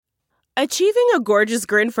Achieving a gorgeous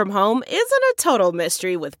grin from home isn't a total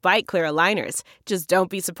mystery with Byte Clear aligners. Just don't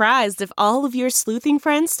be surprised if all of your sleuthing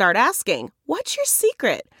friends start asking, "What's your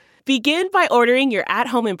secret?" Begin by ordering your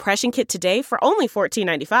at-home impression kit today for only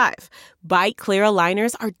 $14.95. Byte Clear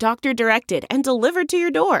aligners are doctor-directed and delivered to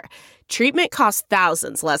your door. Treatment costs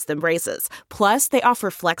thousands less than braces. Plus, they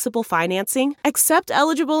offer flexible financing, accept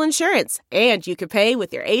eligible insurance, and you can pay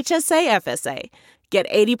with your HSA FSA. Get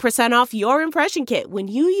 80% off your impression kit when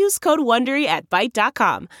you use code WONDERY at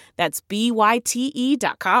Byte.com. That's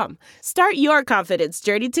BYTE.com. Start your confidence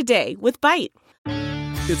journey today with Byte.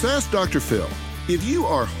 It's Ask Dr. Phil. If you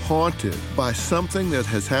are haunted by something that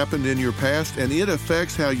has happened in your past and it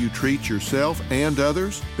affects how you treat yourself and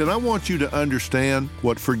others, then I want you to understand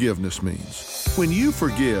what forgiveness means. When you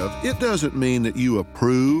forgive, it doesn't mean that you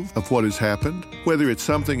approve of what has happened, whether it's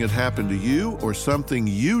something that happened to you or something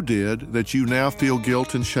you did that you now feel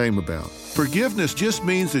guilt and shame about. Forgiveness just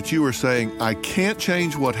means that you are saying, I can't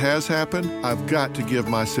change what has happened. I've got to give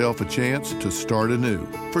myself a chance to start anew.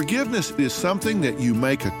 Forgiveness is something that you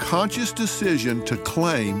make a conscious decision to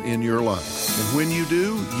claim in your life. And when you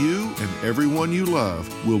do, you and everyone you love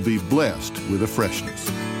will be blessed with a freshness.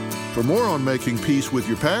 For more on making peace with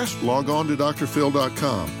your past, log on to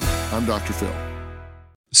drphil.com. I'm Dr. Phil.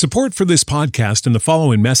 Support for this podcast and the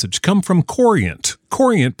following message come from Corient.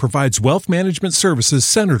 Corient provides wealth management services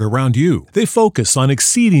centered around you. They focus on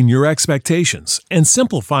exceeding your expectations and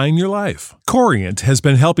simplifying your life. Corient has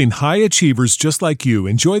been helping high achievers just like you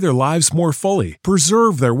enjoy their lives more fully,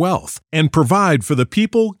 preserve their wealth, and provide for the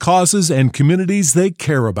people, causes, and communities they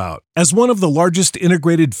care about. As one of the largest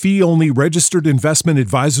integrated fee-only registered investment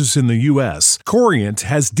advisors in the U.S., Corient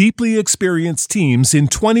has deeply experienced teams in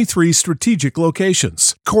 23 strategic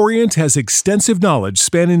locations. Corient has extensive knowledge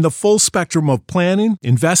spanning the full spectrum of planning,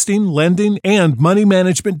 investing, lending, and money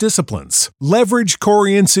management disciplines. Leverage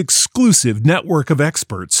Corient's exclusive network of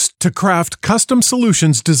experts to craft custom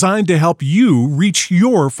solutions designed to help you reach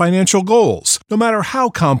your financial goals, no matter how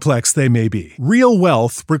complex they may be. Real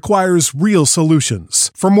wealth requires real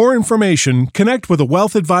solutions. For more information, connect with a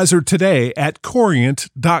wealth advisor today at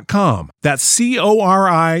Corient.com. That's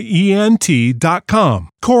Corient.com.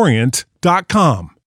 Corient.com.